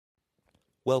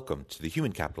Welcome to the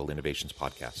Human Capital Innovations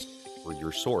Podcast. We're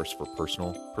your source for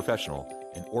personal, professional,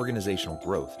 and organizational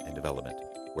growth and development,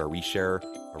 where we share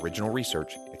original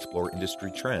research, explore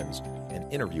industry trends,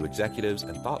 and interview executives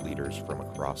and thought leaders from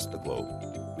across the globe.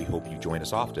 We hope you join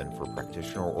us often for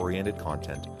practitioner-oriented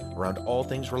content around all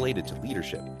things related to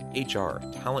leadership, HR,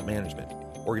 talent management,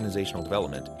 organizational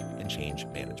development, and change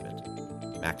management.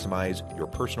 Maximize your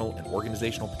personal and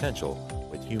organizational potential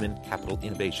with Human Capital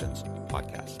Innovations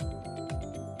Podcast.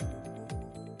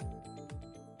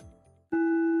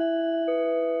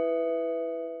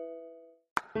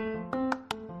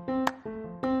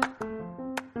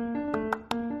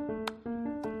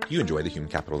 If you enjoy the Human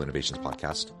Capital Innovations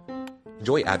Podcast,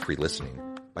 enjoy ad-free listening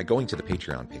by going to the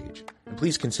Patreon page, and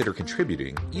please consider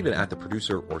contributing even at the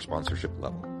producer or sponsorship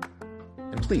level.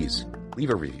 And please leave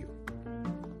a review.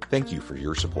 Thank you for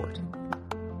your support.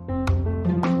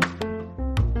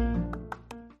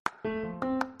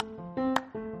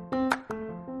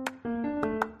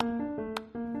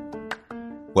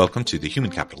 Welcome to the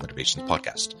Human Capital Innovations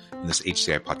Podcast. In this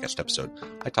HCI podcast episode,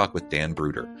 I talk with Dan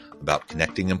Bruder about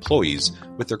connecting employees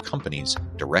with their company's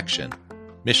direction,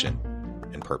 mission,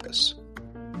 and purpose.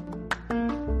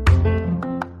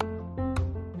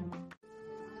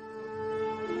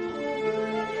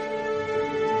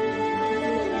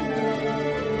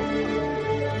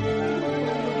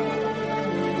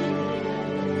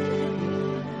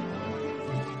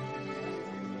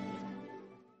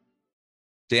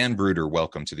 Dan Bruder,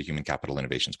 welcome to the Human Capital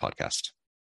Innovations Podcast.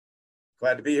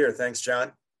 Glad to be here. Thanks,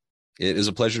 John. It is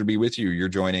a pleasure to be with you. You're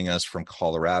joining us from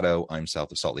Colorado. I'm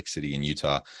south of Salt Lake City in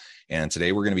Utah. And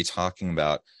today we're going to be talking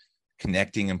about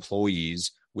connecting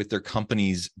employees with their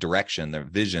company's direction, their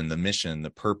vision, the mission,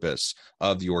 the purpose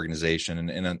of the organization,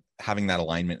 and having that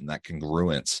alignment and that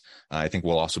congruence. I think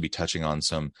we'll also be touching on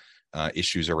some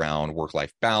issues around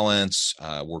work-life balance,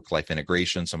 work-life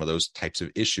integration, some of those types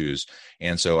of issues.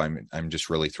 And so I'm just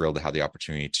really thrilled to have the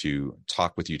opportunity to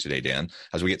talk with you today, Dan.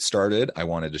 As we get started, I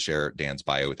wanted to share Dan's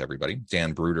bio with everybody.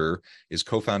 Dan Bruder is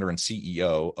co-founder and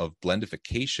CEO of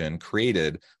Blendification,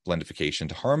 created Blendification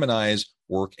to harmonize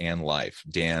work and life.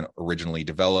 Dan originally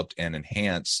developed and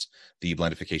enhanced the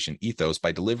Blendification ethos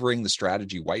by delivering the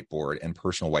strategy whiteboard and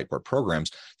personal whiteboard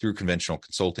programs through conventional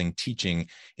consulting, teaching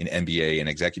in MBA and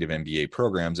executive MBA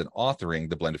programs, and authoring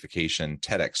the Blendification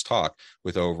TEDx talk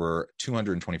with over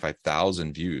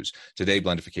 225,000 views. Today,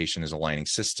 Blendification is aligning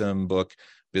system book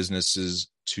businesses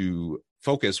to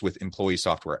focus with employee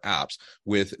software apps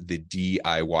with the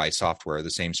DIY software, the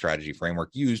same strategy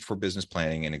framework used for business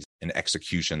planning and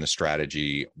execution. The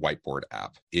strategy whiteboard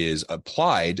app is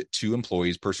applied to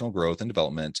employees' personal growth and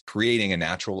development, creating a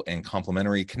natural and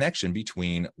complementary connection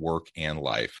between work and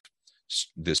life.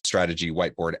 This strategy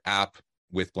whiteboard app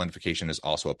with Blendification is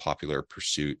also a popular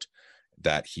pursuit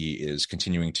that he is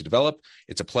continuing to develop.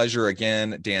 It's a pleasure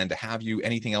again, Dan, to have you.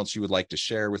 Anything else you would like to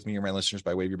share with me or my listeners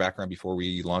by way of your background before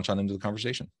we launch on into the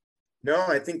conversation? No,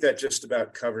 I think that just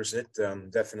about covers it.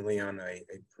 Definitely on a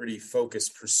pretty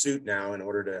focused pursuit now in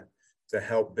order to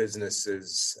help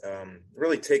businesses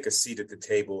really take a seat at the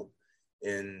table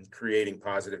in creating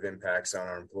positive impacts on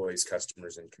our employees,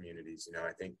 customers, and communities. You know,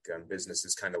 I think business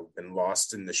has kind of been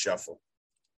lost in the shuffle.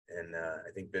 And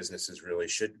I think businesses really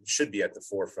should be at the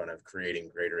forefront of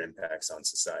creating greater impacts on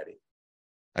society.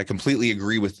 I completely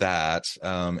agree with that.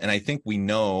 And I think we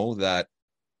know that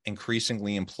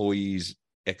increasingly employees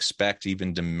expect,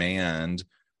 even demand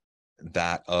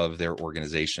that of their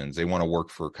organizations. They want to work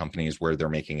for companies where they're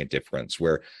making a difference,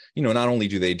 where, you know, not only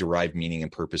do they derive meaning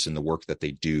and purpose in the work that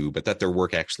they do, but that their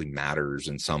work actually matters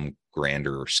in some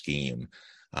grander scheme.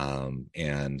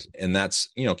 And that's,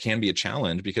 you know, can be a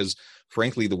challenge because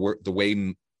frankly, the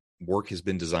way work has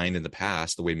been designed in the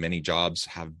past, the way many jobs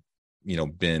have, you know,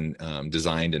 been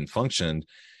designed and functioned,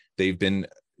 they've been,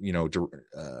 you know,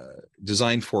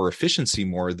 designed for efficiency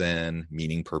more than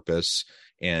meaning, purpose,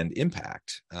 and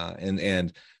impact.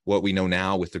 And what we know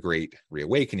now with the great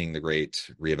reawakening, the great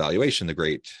reevaluation, the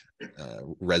great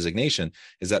resignation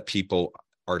is that people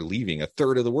are leaving. A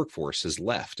third of the workforce has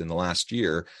left in the last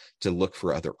year to look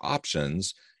for other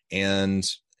options. And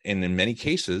in many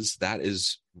cases, that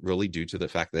is really due to the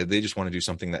fact that they just want to do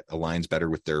something that aligns better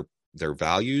with their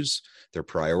values, their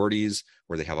priorities,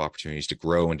 where they have opportunities to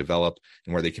grow and develop,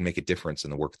 and where they can make a difference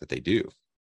in the work that they do.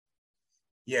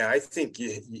 Yeah, I think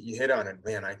you hit on it,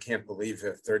 man. I can't believe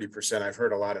that 30%. I've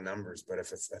heard a lot of numbers, but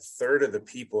if a third of the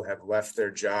people have left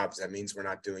their jobs, that means we're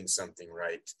not doing something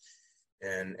right.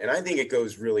 And I think it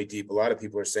goes really deep. A lot of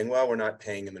people are saying, well, we're not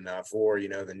paying them enough, or, you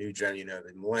know, the new gen, you know,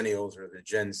 the millennials or the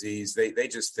Gen Zs, they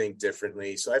just think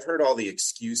differently. So I've heard all the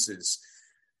excuses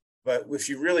But if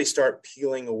you really start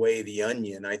peeling away the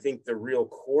onion, I think the real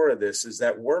core of this is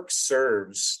that work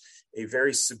serves a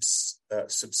very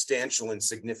substantial and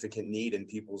significant need in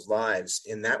people's lives.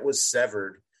 And that was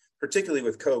severed, particularly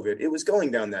with COVID. It was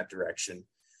going down that direction.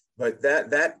 But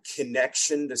that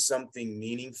connection to something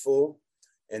meaningful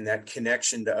and that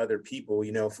connection to other people,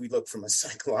 if we look from a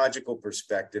psychological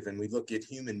perspective and we look at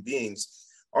human beings,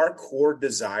 our core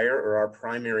desire or our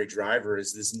primary driver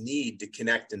is this need to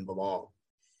connect and belong.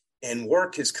 And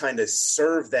work has kind of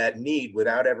served that need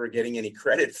without ever getting any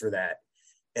credit for that.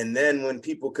 And then when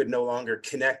people could no longer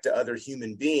connect to other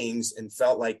human beings and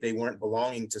felt like they weren't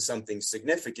belonging to something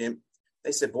significant,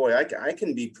 they said, boy, I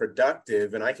can be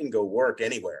productive and I can go work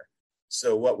anywhere.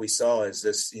 So what we saw is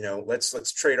this,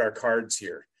 let's trade our cards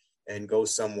here and go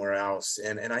somewhere else.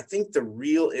 And I think the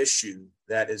real issue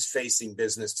that is facing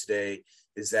business today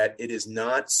is that it is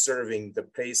not serving the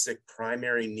basic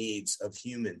primary needs of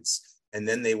humans. And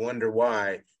then they wonder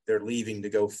why they're leaving to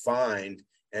go find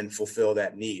and fulfill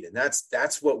that need. And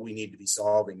that's what we need to be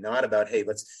solving, not about, hey,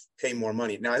 let's pay more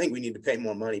money. Now, I think we need to pay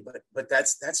more money, but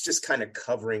that's just kind of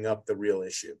covering up the real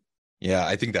issue. Yeah,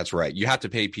 I think that's right. You have to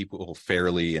pay people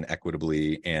fairly and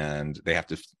equitably, and they have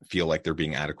to feel like they're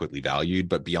being adequately valued.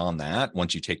 But beyond that,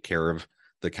 once you take care of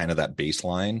the kind of that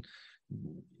baseline,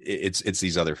 it's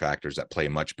these other factors that play a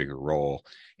much bigger role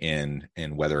in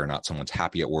whether or not someone's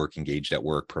happy at work, engaged at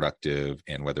work, productive,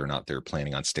 and whether or not they're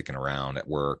planning on sticking around at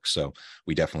work. So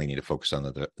we definitely need to focus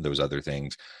on those other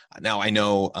things. Now, I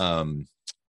know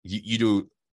you do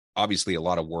obviously a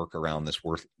lot of work around this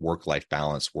work-life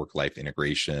balance, work-life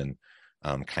integration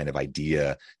kind of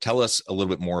idea. Tell us a little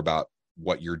bit more about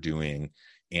what you're doing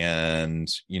and,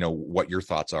 what your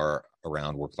thoughts are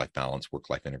around work-life balance,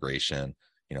 work-life integration.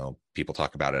 People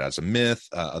talk about it as a myth.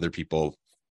 Other people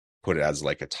put it as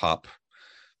like a top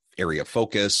area of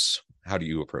focus. How do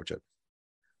you approach it?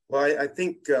 Well, I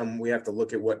think we have to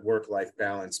look at what work-life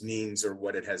balance means or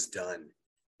what it has done.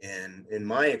 And in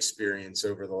my experience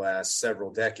over the last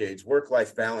several decades,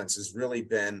 work-life balance has really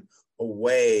been a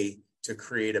way to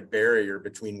create a barrier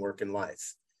between work and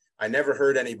life. I never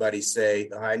heard anybody say,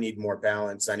 I need more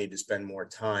balance, I need to spend more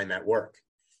time at work.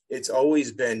 It's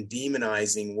always been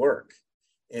demonizing work.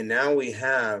 And now we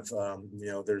have,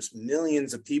 there's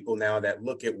millions of people now that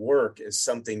look at work as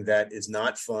something that is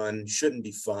not fun, shouldn't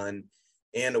be fun,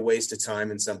 and a waste of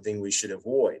time and something we should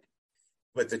avoid.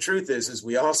 But the truth is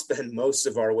we all spend most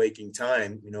of our waking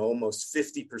time, almost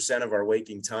 50% of our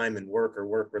waking time in work or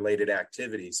work-related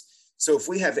activities. So if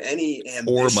we have any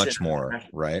ambition, or much more,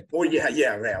 right? Or yeah.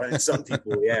 And some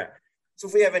people, yeah. So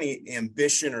if we have any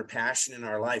ambition or passion in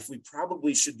our life, we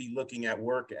probably should be looking at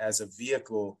work as a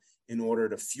vehicle in order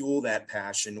to fuel that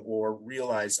passion or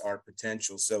realize our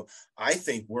potential. So I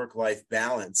think work-life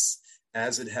balance,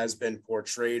 as it has been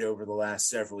portrayed over the last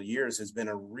several years, has been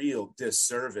a real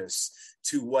disservice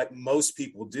to what most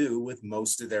people do with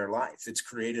most of their life. It's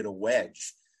created a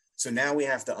wedge. So now we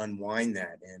have to unwind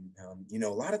that. And, a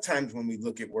lot of times when we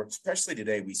look at work, especially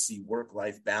today, we see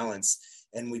work-life balance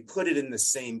and we put it in the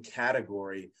same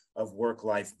category of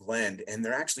work-life blend. And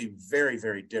they're actually very,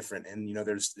 very different. And,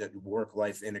 there's that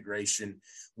work-life integration.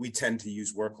 We tend to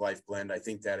use work-life blend. I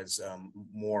think that is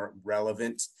more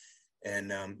relevant.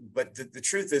 And but the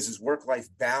truth is work-life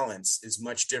balance is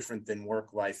much different than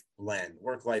work-life blend.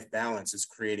 Work-life balance is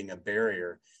creating a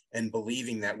barrier and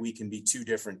believing that we can be two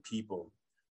different people.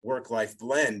 Work-life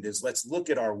blend is let's look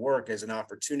at our work as an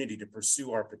opportunity to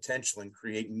pursue our potential and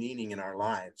create meaning in our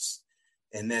lives,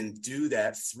 and then do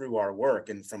that through our work.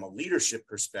 And from a leadership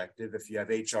perspective, if you have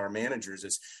HR managers,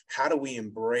 is how do we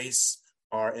embrace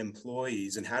our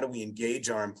employees and how do we engage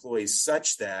our employees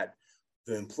such that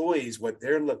the employees, what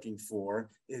they're looking for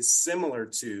is similar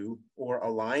to or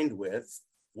aligned with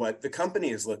what the company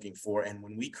is looking for. And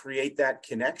when we create that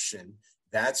connection,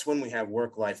 that's when we have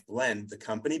work-life blend. The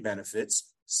company benefits,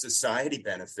 society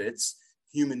benefits,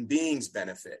 human beings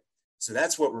benefit. So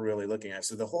that's what we're really looking at.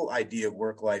 So the whole idea of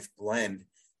work-life blend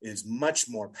is much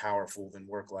more powerful than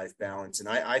work-life balance. And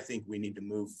I think we need to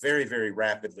move very, very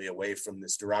rapidly away from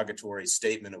this derogatory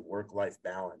statement of work-life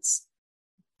balance.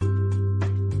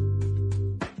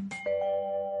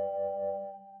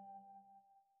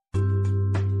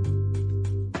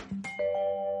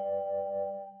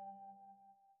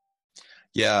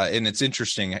 Yeah. And it's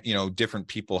interesting, different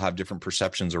people have different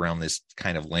perceptions around this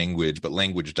kind of language, but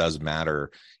language does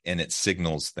matter and it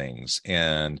signals things.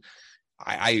 And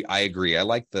I agree. I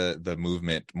like the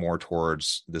movement more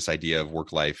towards this idea of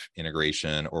work-life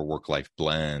integration or work-life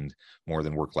blend more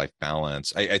than work-life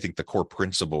balance. I think the core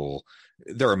principle,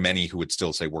 there are many who would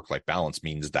still say work-life balance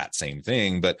means that same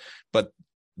thing, but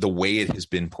the way it has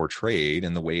been portrayed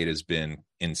and the way it has been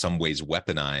in some ways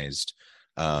weaponized,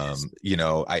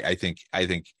 I think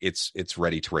it's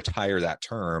ready to retire that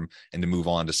term and to move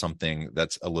on to something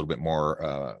that's a little bit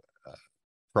more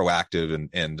proactive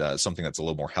and something that's a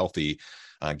little more healthy,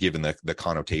 given the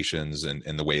connotations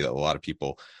and the way that a lot of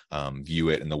people view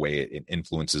it and the way it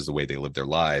influences the way they live their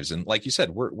lives. And like you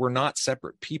said, we're not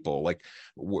separate people. Like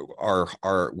our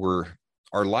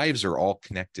lives are all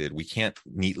connected. We can't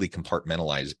neatly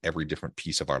compartmentalize every different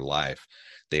piece of our life.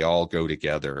 They all go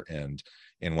together. And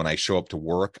when I show up to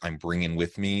work, I'm bringing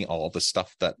with me all the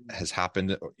stuff that has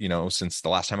happened, since the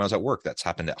last time I was at work. That's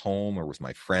happened at home or with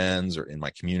my friends or in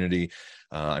my community.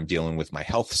 I'm dealing with my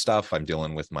health stuff. I'm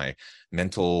dealing with my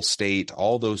mental state,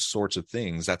 all those sorts of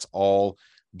things. That's all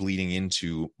bleeding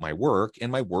into my work, and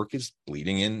my work is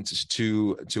bleeding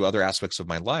into other aspects of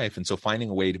my life. And so finding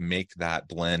a way to make that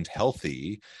blend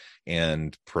healthy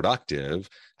and productive,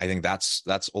 I think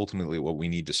that's ultimately what we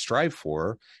need to strive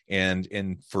for, and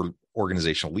for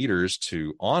organizational leaders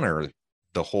to honor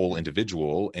the whole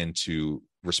individual and to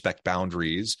respect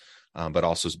boundaries, but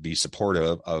also be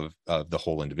supportive of the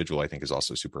whole individual, I think is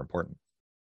also super important.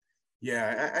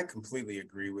 Yeah, I completely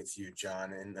agree with you,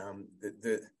 John. And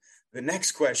the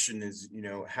next question is,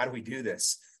 how do we do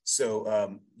this?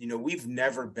 So, we've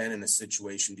never been in a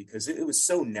situation, because it was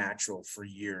so natural for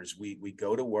years. We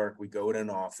go to work, we go to an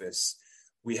office,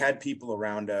 we had people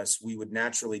around us. We would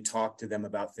naturally talk to them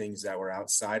about things that were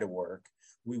outside of work.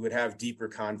 We would have deeper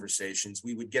conversations.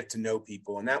 We would get to know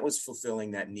people, and that was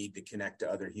fulfilling that need to connect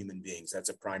to other human beings. That's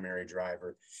a primary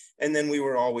driver. And then we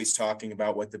were always talking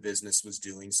about what the business was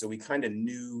doing. So we kind of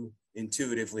knew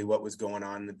intuitively what was going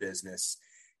on in the business.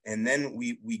 And then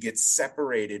we get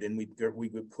separated, and we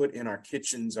would put in our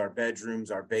kitchens, our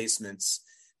bedrooms, our basements,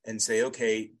 and say,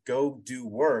 okay, go do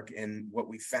work. And what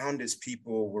we found is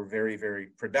people were very, very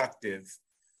productive,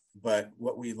 but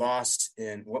what we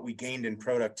gained in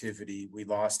productivity, we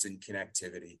lost in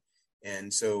connectivity.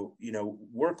 And so,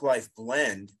 work-life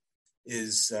blend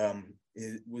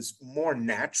it was more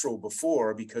natural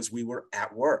before, because we were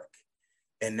at work,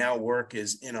 and now work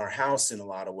is in our house in a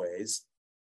lot of ways.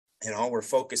 And all we're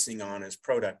focusing on is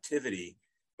productivity.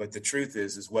 But the truth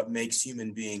is what makes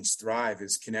human beings thrive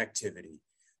is connectivity.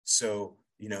 So,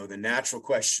 the natural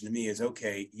question to me is,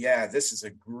 okay, yeah, this is a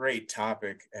great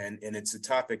topic, and it's a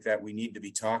topic that we need to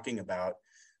be talking about.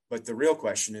 But the real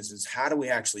question is how do we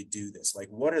actually do this? Like,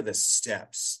 what are the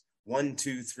steps? 1,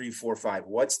 2, 3, 4, 5.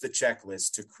 What's the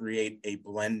checklist to create a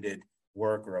blended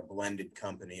work or a blended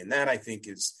company? And that, I think,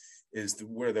 is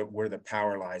where the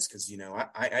power lies. Because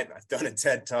I've done a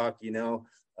TED Talk.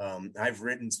 I've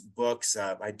written books.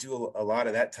 I do a lot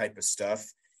of that type of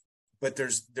stuff. But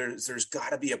there's got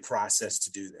to be a process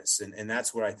to do this, and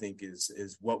that's what I think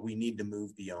is what we need to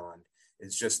move beyond,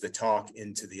 is just the talk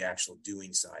into the actual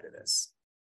doing side of this.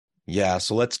 Yeah,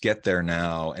 so let's get there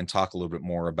now and talk a little bit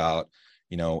more about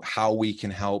how we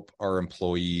can help our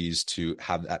employees to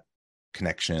have that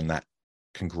connection, that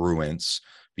congruence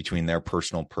between their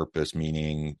personal purpose,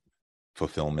 meaning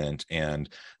fulfillment, and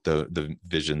the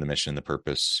vision, the mission, the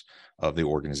purpose of the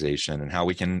organization, and how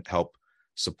we can help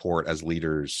support as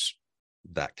leaders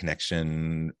that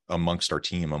connection amongst our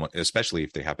team, especially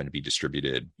if they happen to be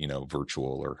distributed,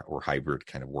 virtual or hybrid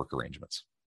kind of work arrangements.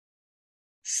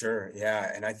 Sure.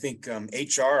 Yeah. And I think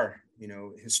HR,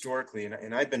 historically,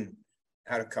 and I've been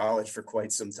out of college for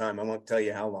quite some time. I won't tell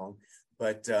you how long,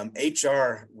 but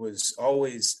HR was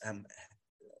always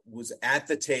was at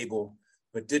the table,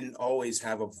 but didn't always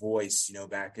have a voice,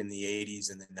 back in the 80s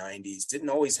and the 90s, didn't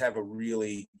always have a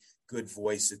really good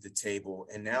voice at the table.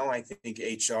 And now I think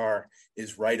HR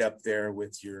is right up there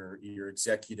with your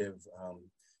executive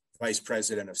vice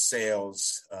president of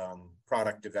sales,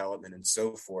 product development, and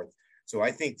so forth. So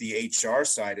I think the HR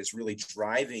side is really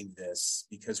driving this,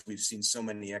 because we've seen so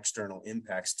many external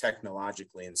impacts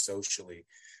technologically and socially.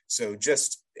 So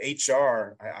just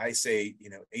HR, I say,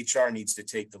 HR needs to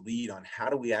take the lead on how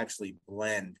do we actually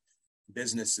blend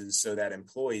businesses so that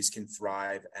employees can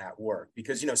thrive at work.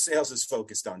 Because, sales is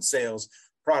focused on sales,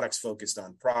 products focused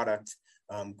on product.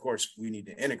 Of course, we need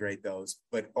to integrate those,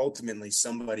 but ultimately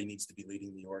somebody needs to be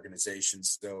leading the organization.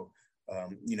 So,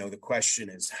 the question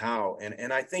is how,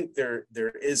 and I think there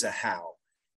is a how.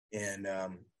 And,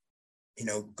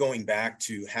 going back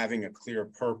to having a clear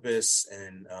purpose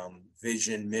and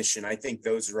vision, mission, I think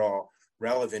those are all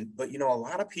relevant. But, a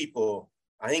lot of people,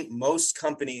 I think most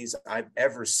companies I've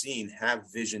ever seen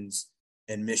have visions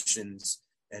and missions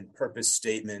and purpose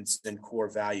statements and core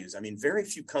values. I mean, very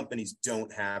few companies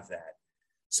don't have that.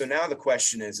 So now the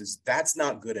question is that's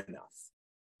not good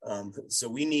enough. So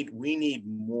we need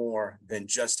more than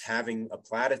just having a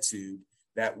platitude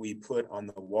that we put on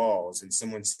the walls. And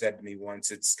someone said to me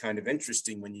once, it's kind of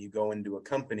interesting when you go into a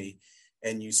company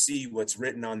and you see what's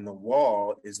written on the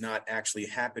wall is not actually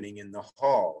happening in the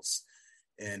halls.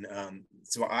 And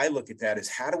so I look at that as,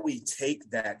 how do we take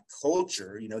that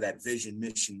culture, that vision,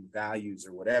 mission, values,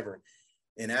 or whatever,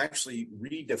 and actually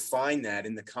redefine that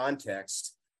in the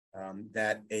context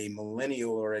that a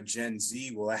millennial or a Gen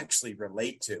Z will actually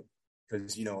relate to.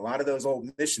 Because, a lot of those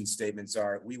old mission statements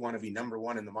are, we want to be number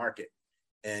one in the market.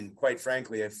 And quite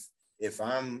frankly, if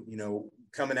I'm,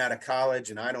 coming out of college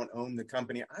and I don't own the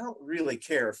company, I don't really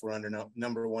care if we're under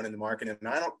number one in the market. And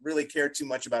I don't really care too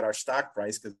much about our stock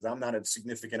price because I'm not a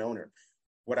significant owner.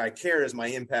 What I care is my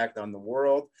impact on the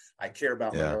world. I care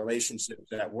about my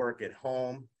relationships at work, at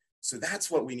home. So that's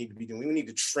what we need to be doing. We need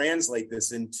to translate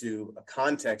this into a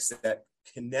context that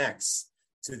connects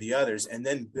to the others and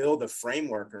then build a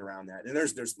framework around that. And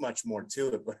there's much more to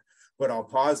it, but I'll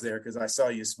pause there because I saw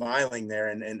you smiling there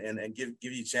and give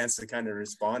you a chance to kind of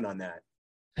respond on that.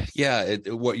 Yeah,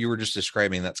 what you were just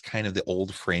describing, that's kind of the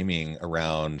old framing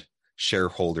around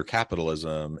shareholder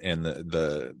capitalism and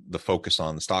the focus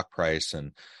on the stock price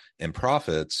and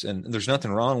profits. And there's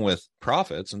nothing wrong with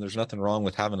profits, and there's nothing wrong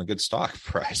with having a good stock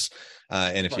price.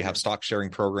 And if you have stock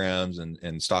sharing programs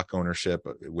and stock ownership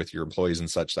with your employees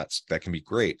and such, that can be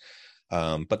great.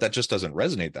 But that just doesn't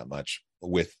resonate that much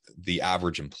with the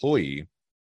average employee.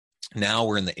 Now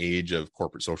we're in the age of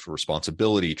corporate social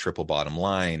responsibility, triple bottom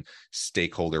line,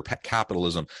 stakeholder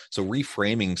capitalism. So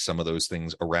reframing some of those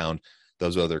things around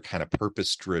those other kind of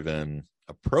purpose-driven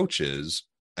approaches,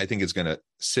 I think is going to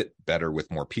sit better with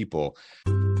more people.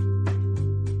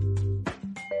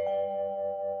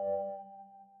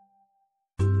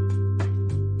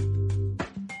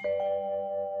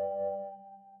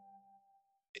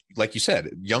 Like you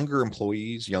said, younger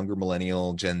employees, younger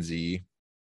millennial, Gen Z,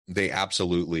 they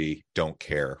absolutely don't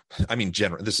care. I mean,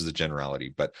 this is a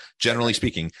generality, but generally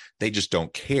speaking, they just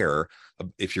don't care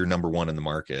if you're number one in the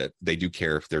market. They do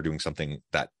care if they're doing something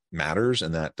that matters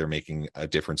and that they're making a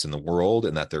difference in the world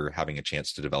and that they're having a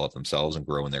chance to develop themselves and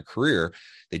grow in their career.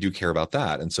 They do care about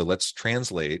that. And so let's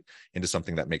translate into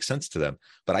something that makes sense to them.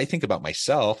 But I think about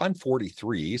myself, I'm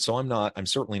 43, so I'm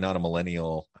certainly not a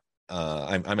millennial.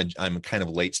 I'm kind of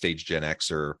late stage Gen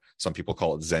Xer. Some people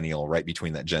call it Zennial, right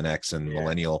between that Gen X and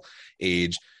millennial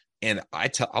age. And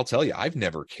I'll tell you, I've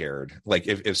never cared. Like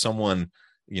if someone,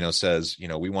 says,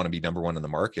 we want to be number one in the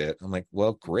market, I'm like,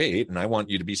 well, great. And I want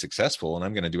you to be successful. And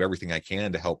I'm going to do everything I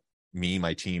can to help me,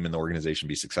 my team, and the organization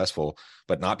be successful,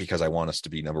 but not because I want us to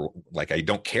be I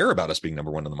don't care about us being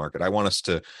number one in the market. I want us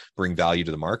to bring value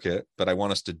to the market, but I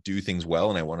want us to do things well.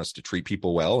 And I want us to treat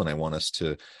people well. And I want us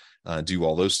to do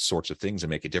all those sorts of things and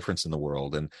make a difference in the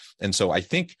world. And so I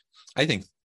think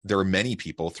there are many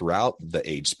people throughout the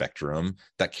age spectrum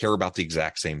that care about the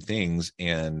exact same things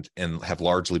and have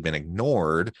largely been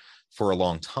ignored for a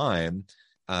long time.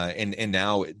 And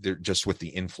now they're just with the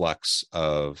influx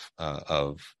of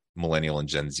millennial and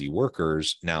Gen Z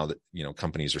workers, now that,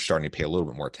 companies are starting to pay a little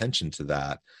bit more attention to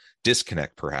that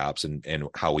disconnect perhaps, and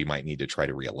how we might need to try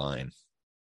to realign.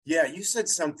 Yeah, you said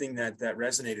something that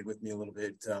resonated with me a little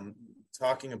bit,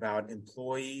 talking about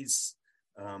employees,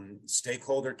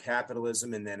 stakeholder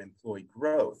capitalism, and then employee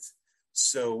growth.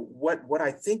 So what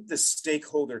I think the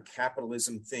stakeholder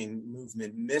capitalism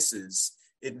movement misses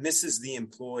the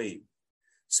employee.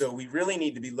 So we really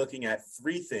need to be looking at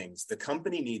three things. The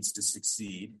company needs to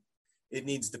succeed. It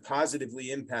needs to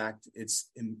positively impact its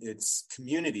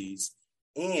communities,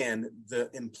 and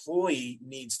the employee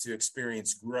needs to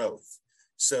experience growth.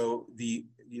 So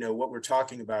what we're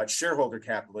talking about, shareholder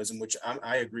capitalism, which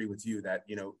I agree with you that,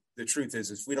 the truth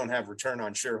is, if we don't have return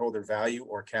on shareholder value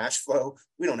or cash flow,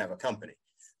 we don't have a company.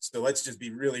 So let's just be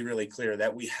really, really clear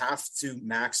that we have to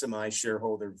maximize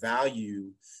shareholder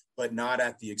value, but not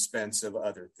at the expense of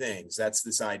other things. That's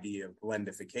this idea of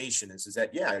blendification is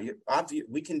that,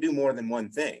 we can do more than one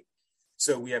thing.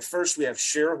 So we have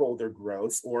shareholder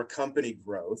growth or company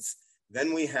growth.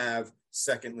 Then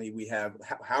secondly, we have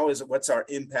what's our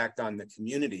impact on the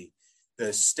community?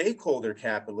 The stakeholder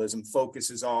capitalism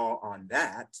focuses all on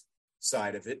that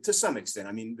side of it to some extent.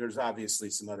 I mean, there's obviously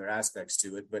some other aspects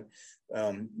to it, but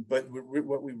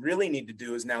what we really need to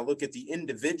do is now look at the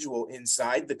individual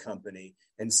inside the company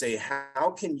and say,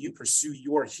 how can you pursue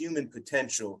your human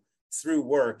potential through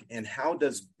work? And how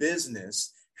does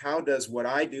what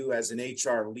I do as an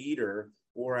HR leader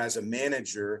or as a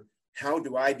manager, how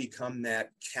do I become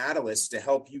that catalyst to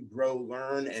help you grow,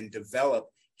 learn, and develop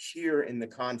here in the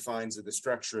confines of the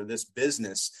structure of this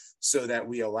business, so that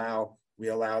we allow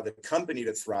the company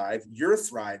to thrive, you're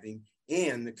thriving,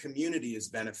 and the community is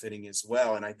benefiting as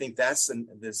well. And I think that's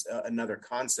another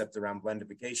concept around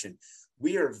blendification.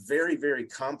 We are very, very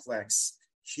complex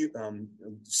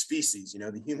species,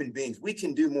 the human beings. We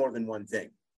can do more than one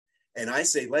thing. And I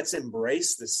say, let's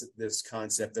embrace this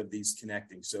concept of these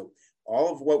connecting. So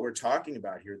all of what we're talking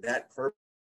about here, that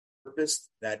purpose,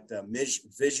 that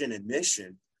vision and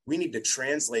mission, we need to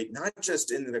translate not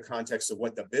just into the context of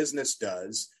what the business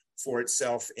does for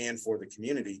itself and for the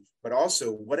community, but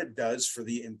also what it does for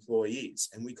the employees.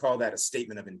 And we call that a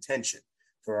statement of intention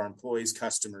for our employees,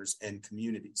 customers, and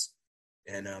communities.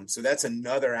 And so that's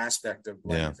another aspect of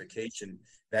blendification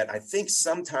that I think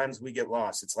sometimes we get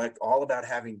lost. It's like all about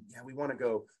we want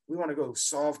to go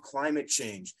solve climate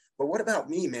change. But what about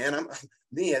me, man?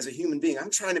 Me as a human being, I'm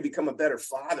trying to become a better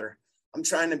father. I'm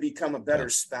trying to become a better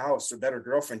spouse or better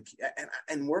girlfriend.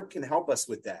 And work can help us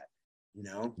with that.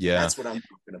 That's what I'm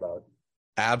talking about.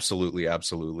 Absolutely.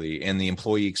 Absolutely. And the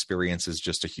employee experience is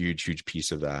just a huge, huge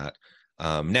piece of that.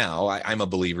 Now, I'm a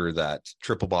believer that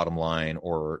triple bottom line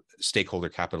or stakeholder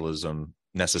capitalism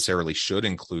necessarily should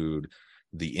include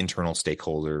the internal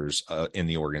stakeholders in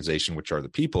the organization, which are the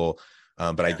people.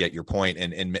 But I get your point.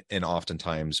 And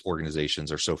oftentimes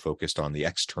organizations are so focused on the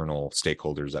external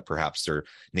stakeholders that perhaps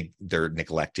they're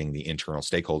neglecting the internal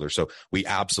stakeholders. So we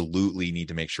absolutely need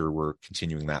to make sure we're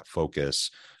continuing that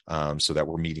focus so that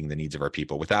we're meeting the needs of our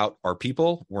people. Without our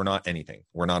people, we're not anything.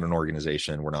 We're not an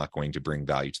organization. We're not going to bring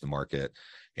value to the market.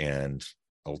 And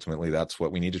ultimately, that's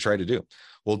what we need to try to do.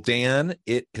 Well, Dan,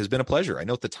 it has been a pleasure. I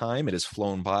know at the time it has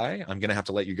flown by. I'm going to have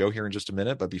to let you go here in just a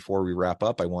minute. But before we wrap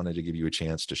up, I wanted to give you a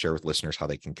chance to share with listeners how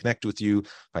they can connect with you,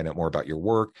 find out more about your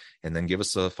work, and then give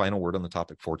us a final word on the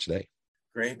topic for today.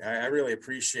 Great. I really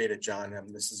appreciate it, John.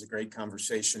 This is a great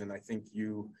conversation. And I think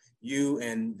you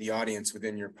and the audience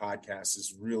within your podcast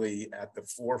is really at the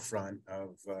forefront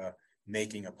of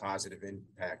making a positive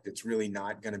impact. It's really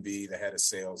not going to be the head of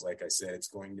sales. Like I said, it's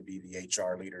going to be the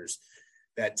HR leaders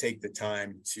that take the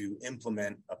time to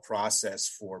implement a process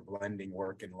for blending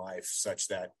work and life such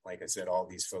that, like I said, all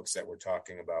these folks that we're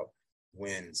talking about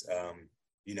wins.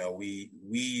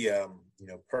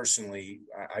 Personally,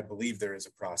 I believe there is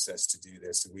a process to do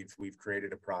this, and we've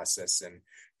created a process. And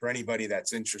for anybody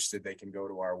that's interested, they can go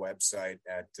to our website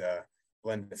at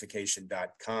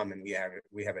blendification.com, and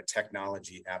we have a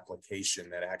technology application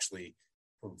that actually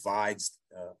provides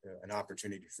an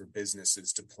opportunity for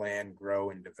businesses to plan, grow,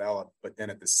 and develop, but then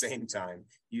at the same time,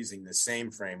 using the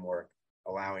same framework,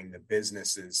 allowing the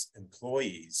business's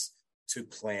employees to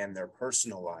plan their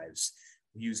personal lives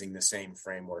using the same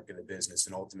framework of the business.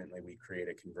 And ultimately, we create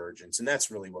a convergence. And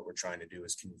that's really what we're trying to do,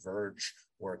 is converge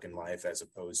work and life as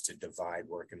opposed to divide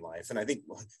work and life. And I think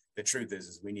the truth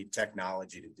is we need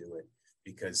technology to do it,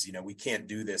 because, we can't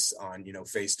do this on,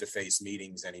 face-to-face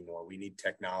meetings anymore. We need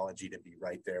technology to be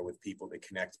right there with people, to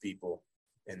connect people.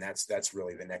 And that's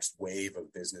really the next wave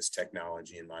of business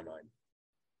technology in my mind.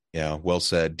 Yeah, well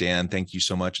said, Dan. Thank you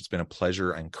so much. It's been a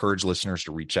pleasure. I encourage listeners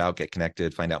to reach out, get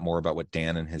connected, find out more about what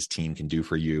Dan and his team can do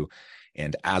for you.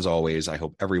 And as always, I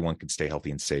hope everyone can stay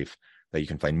healthy and safe, that you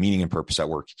can find meaning and purpose at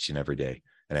work each and every day.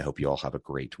 And I hope you all have a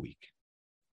great week.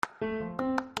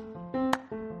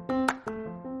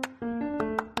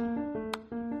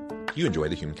 If you enjoy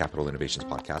the Human Capital Innovations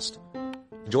podcast,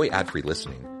 enjoy ad-free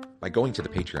listening by going to the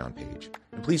Patreon page.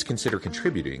 And please consider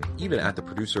contributing even at the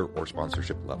producer or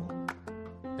sponsorship level.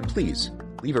 And please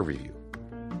leave a review.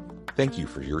 Thank you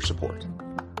for your support.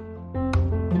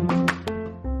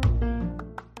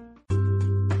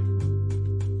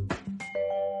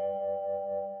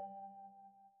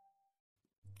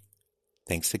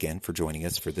 Thanks again for joining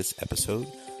us for this episode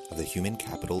of the Human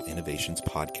Capital Innovations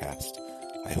podcast.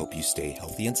 I hope you stay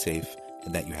healthy and safe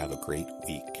and that you have a great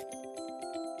week.